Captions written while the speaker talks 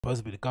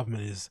supposedly the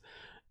government is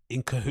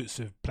in cahoots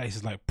with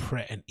places like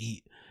Pret and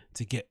Eat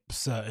to get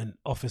certain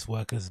office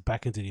workers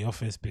back into the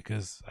office,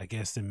 because I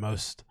guess in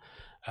most,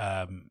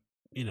 um,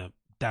 you know,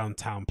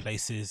 downtown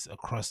places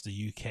across the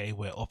UK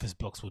where office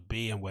blocks would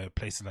be and where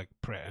places like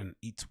Pret and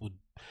Eat would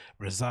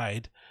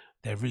reside,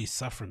 they're really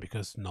suffering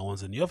because no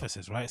one's in the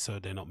offices, right? So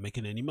they're not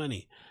making any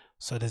money.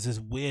 So there's this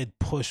weird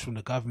push from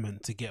the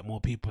government to get more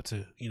people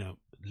to,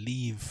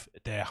 leave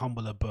their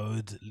humble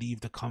abode,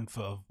 leave the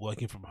comfort of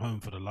working from home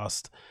for the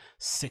last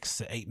 6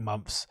 to 8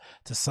 months,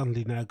 to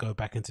suddenly now go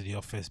back into the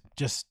office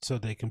just so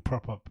they can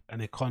prop up an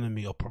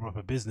economy or prop up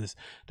a business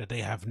that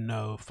they have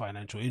no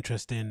financial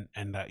interest in,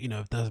 and that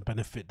it doesn't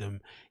benefit them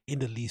in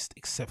the least,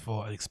 except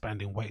for an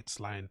expanding weights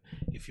line.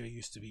 If you're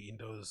used to eating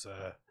those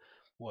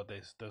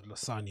those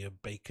lasagna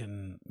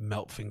bacon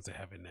melt things they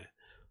have in there.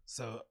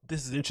 So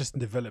this is an interesting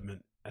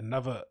development.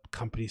 Another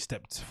company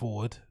stepped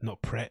forward,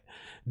 not Pret,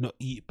 not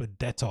Eat, but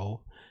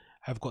Dettol,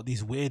 have got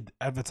these weird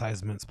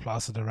advertisements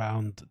plastered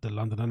around the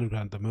London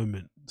Underground at the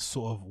moment,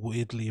 sort of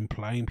weirdly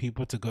implying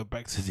people to go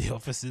back to the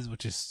offices,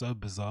 which is so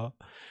bizarre.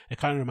 It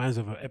kind of reminds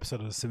me of an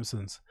episode of The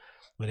Simpsons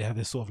where they have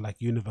this sort of like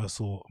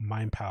universal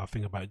mind power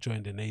thing about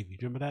join the Navy.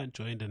 Do you remember that?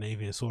 Join the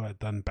Navy, it's all like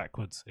done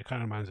backwards. It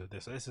kind of reminds me of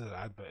this. So this is an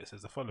advert. It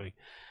says the following.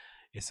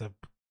 It's a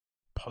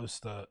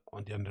poster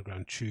on the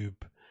Underground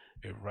tube.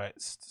 It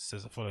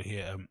says the following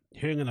here: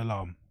 hearing an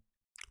alarm,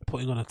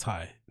 putting on a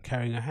tie,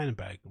 carrying a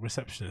handbag,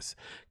 receptionist,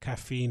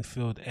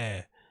 caffeine-filled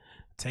air,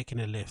 taking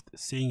a lift,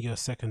 seeing your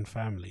second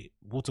family,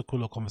 water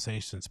cooler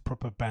conversations,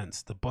 proper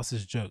bants, the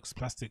boss's jokes,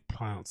 plastic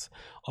plants,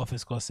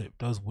 office gossip,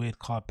 those weird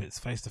carpets,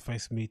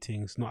 face-to-face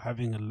meetings, not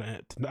having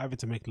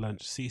to make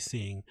lunch,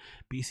 CCing,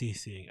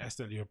 BCCing,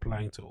 accidentally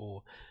replying to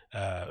all,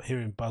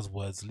 hearing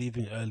buzzwords,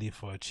 leaving early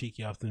for a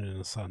cheeky afternoon in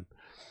the sun.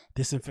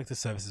 Disinfectant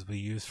services we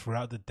use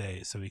throughout the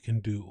day so we can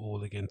do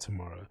all again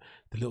tomorrow.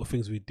 The little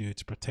things we do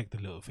to protect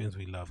the little things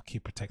we love,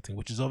 keep protecting,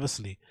 which is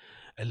obviously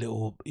a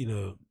little,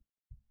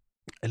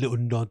 a little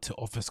nod to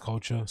office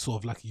culture,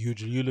 sort of like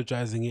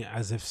eulogizing it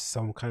as if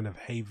some kind of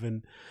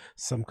haven,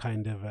 some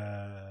kind of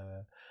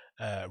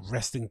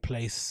resting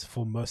place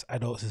for most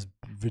adults is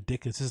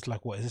ridiculous. This is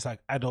like, what is this, like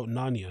adult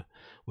Narnia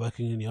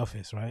working in the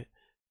office, right?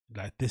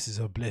 Like, this is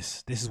a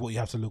bliss. This is what you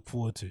have to look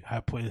forward to.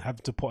 Having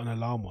to put an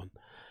alarm on.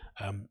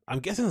 I'm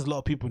guessing there's a lot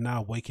of people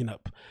now waking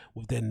up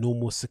with their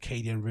normal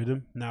circadian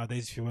rhythm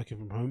nowadays if you're working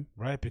from home,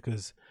 right?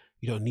 Because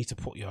you don't need to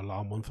put your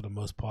alarm on for the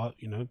most part.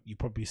 You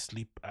probably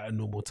sleep at a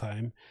normal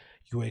time.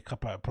 You wake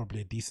up at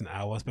probably a decent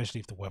hour, especially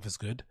if the weather's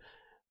good.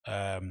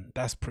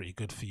 That's pretty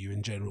good for you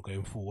in general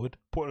going forward.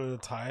 Put on a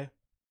tie.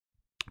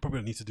 Probably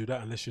don't need to do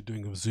that unless you're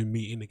doing a Zoom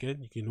meeting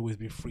again. You can always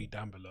be free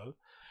down below.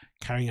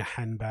 Carrying a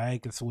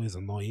handbag, it's always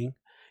annoying,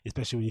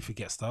 especially when you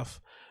forget stuff.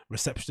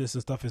 Receptionists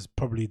and stuff is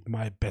probably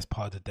my best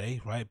part of the day,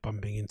 right?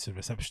 Bumping into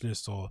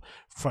receptionists or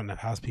front of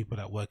house people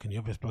that work in the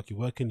office block you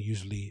work in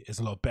usually is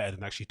a lot better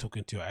than actually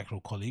talking to your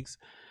actual colleagues.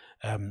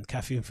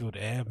 Caffeine filled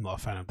air, I'm not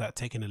a fan of that.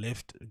 Taking a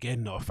lift,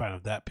 again, not a fan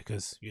of that,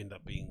 because you end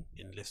up being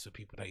in lifts with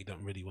people that you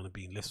don't really want to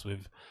be in lifts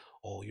with,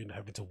 or you end up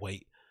having to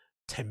wait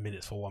 10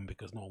 minutes for one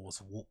because no one wants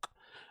to walk.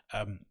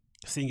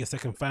 Seeing your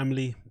second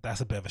family,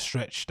 that's a bit of a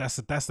stretch. That's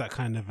that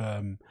kind of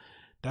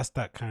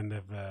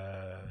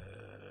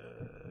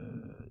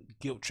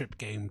guilt trip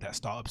game that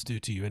startups do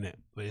to you, innit?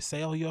 Where they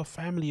say, oh, you're a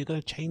family, you're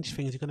going to change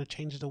things, you're going to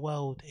change the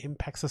world,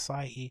 impact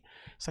society.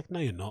 It's like, no,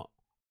 you're not.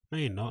 No,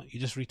 you're not.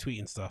 You're just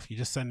retweeting stuff. You're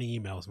just sending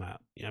emails, Matt.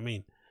 You know what I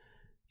mean?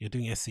 You're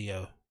doing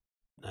SEO.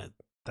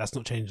 That's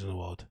not changing the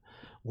world.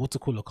 Water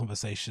cooler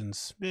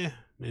conversations, it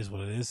is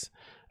what it is.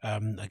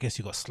 I guess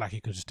you got Slack,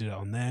 you can just do that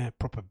on there.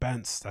 Proper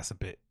bants, that's a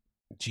bit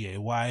GAY.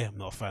 I'm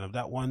not a fan of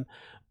that one.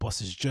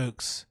 Boss's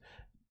jokes,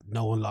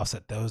 no one laughs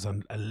at those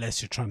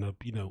unless you're trying to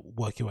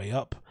work your way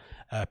up.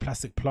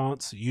 Plastic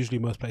plants, usually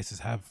most places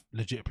have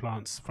legit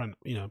plants.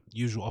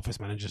 Usual office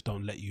managers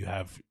don't let you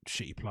have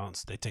shitty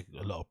plants. They take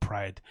a lot of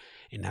pride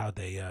in how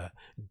they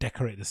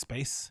decorate the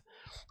space.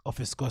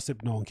 Office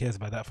gossip, no one cares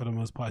about that for the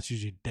most part. It's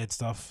usually dead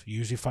stuff. You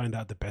usually find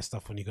out the best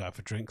stuff when you go out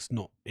for drinks,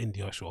 not in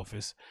the actual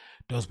office.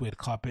 Those weird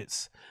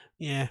carpets,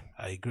 yeah,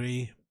 I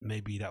agree,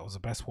 maybe that was the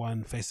best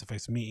one.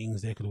 Face-to-face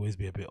meetings, they could always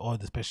be a bit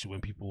odd, especially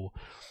when people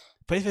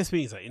face-to-face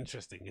meetings are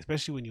interesting,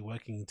 especially when you're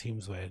working in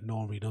teams where no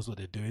one really knows what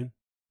they're doing.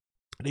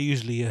 They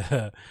usually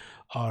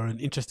are an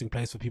interesting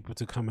place for people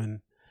to come and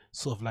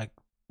sort of like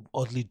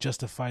oddly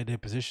justify their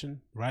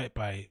position, right?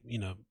 By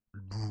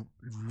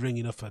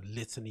ringing off a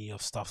litany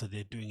of stuff that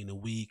they're doing in a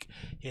week.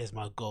 Here's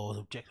my goals,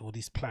 objective, all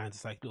these plans.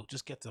 It's like, look,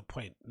 just get to the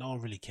point. No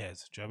one really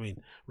cares. Do you know what I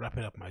mean? Wrap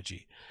it up, my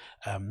G.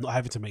 Not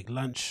having to make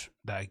lunch.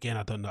 That again,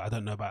 I don't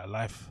know about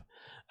life.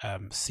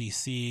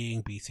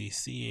 CCing,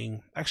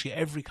 BTCing. Actually,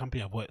 every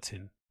company I've worked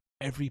in,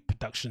 every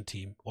production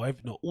team or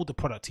all the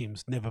product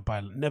teams never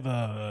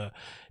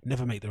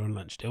make their own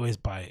lunch. They always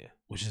buy it,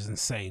 which is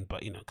insane.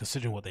 But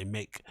considering what they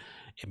make,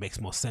 it makes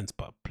more sense.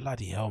 But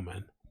bloody hell,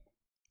 man,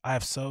 I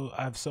have so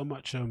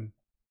much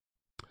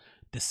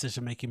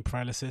decision making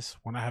paralysis.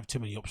 When I have too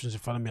many options in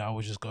front of me, I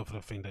always just go for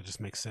the thing that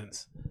just makes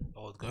sense,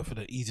 or I'll go for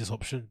the easiest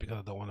option because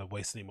I don't want to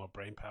waste any more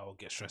brain power or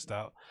get stressed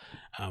out.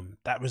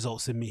 That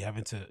results in me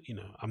having to,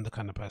 I'm the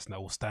kind of person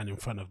that will stand in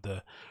front of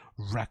the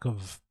rack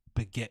of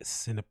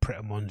baguettes in a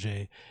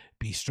Pret-a-Manger,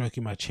 be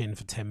stroking my chin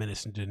for 10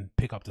 minutes and then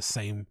pick up the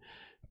same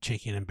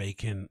chicken and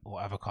bacon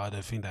or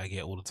avocado thing that I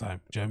get all the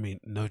time. Do you know what I mean?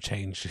 No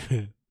change.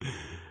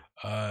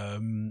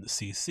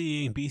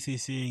 CCing,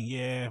 BCCing,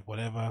 yeah,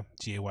 whatever.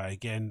 GAY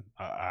again.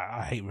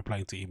 I hate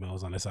replying to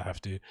emails unless I have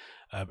to.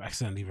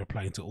 Accidentally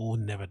replying to all,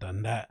 never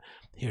done that.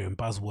 Hearing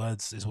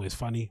buzzwords is always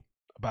funny,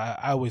 but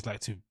I always like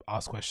to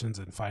ask questions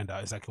and find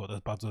out exactly what those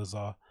buzzwords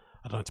are.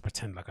 I don't have to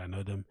pretend like I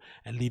know them.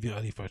 And leaving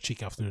early for a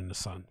cheeky afternoon in the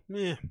sun.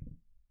 Yeah,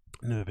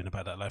 never been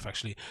about that life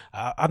actually.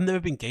 I've never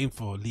been game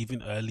for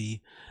leaving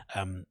early,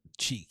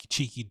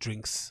 cheeky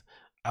drinks.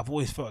 I've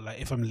always felt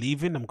like if I'm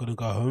leaving, I'm gonna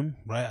go home,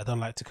 right? I don't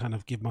like to kind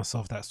of give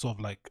myself that sort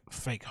of like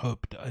fake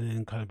hope and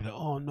then kind of be like,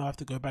 oh no, I have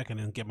to go back and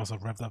then get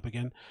myself revved up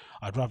again.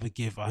 I'd rather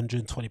give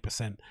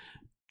 120%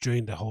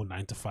 during the whole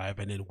 9 to 5,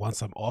 and then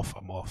once I'm off,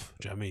 I'm off.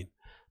 Do you know what I mean?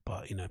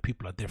 But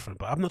people are different.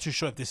 But I'm not too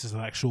sure if this is an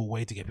actual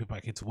way to get people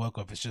back into work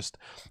or if it's just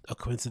a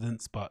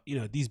coincidence. But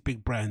these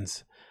big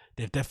brands,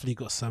 they've definitely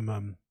got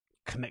some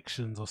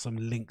connections or some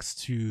links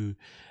to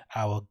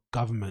our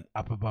government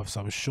up above,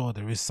 so I'm sure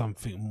there is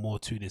something more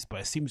to this,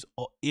 but it seems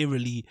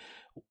eerily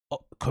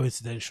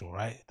coincidental,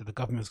 right? That the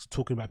government's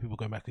talking about people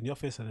going back in the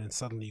office, and then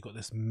suddenly you got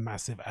this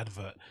massive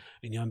advert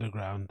in the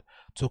underground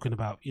talking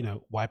about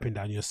wiping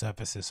down your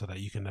surfaces so that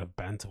you can have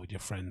banter with your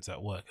friends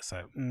at work. It's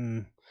like,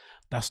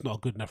 that's not a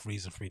good enough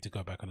reason for me to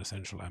go back on the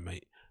central line,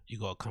 mate. You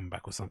got to come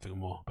back with something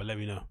more. But let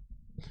me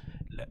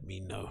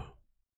know.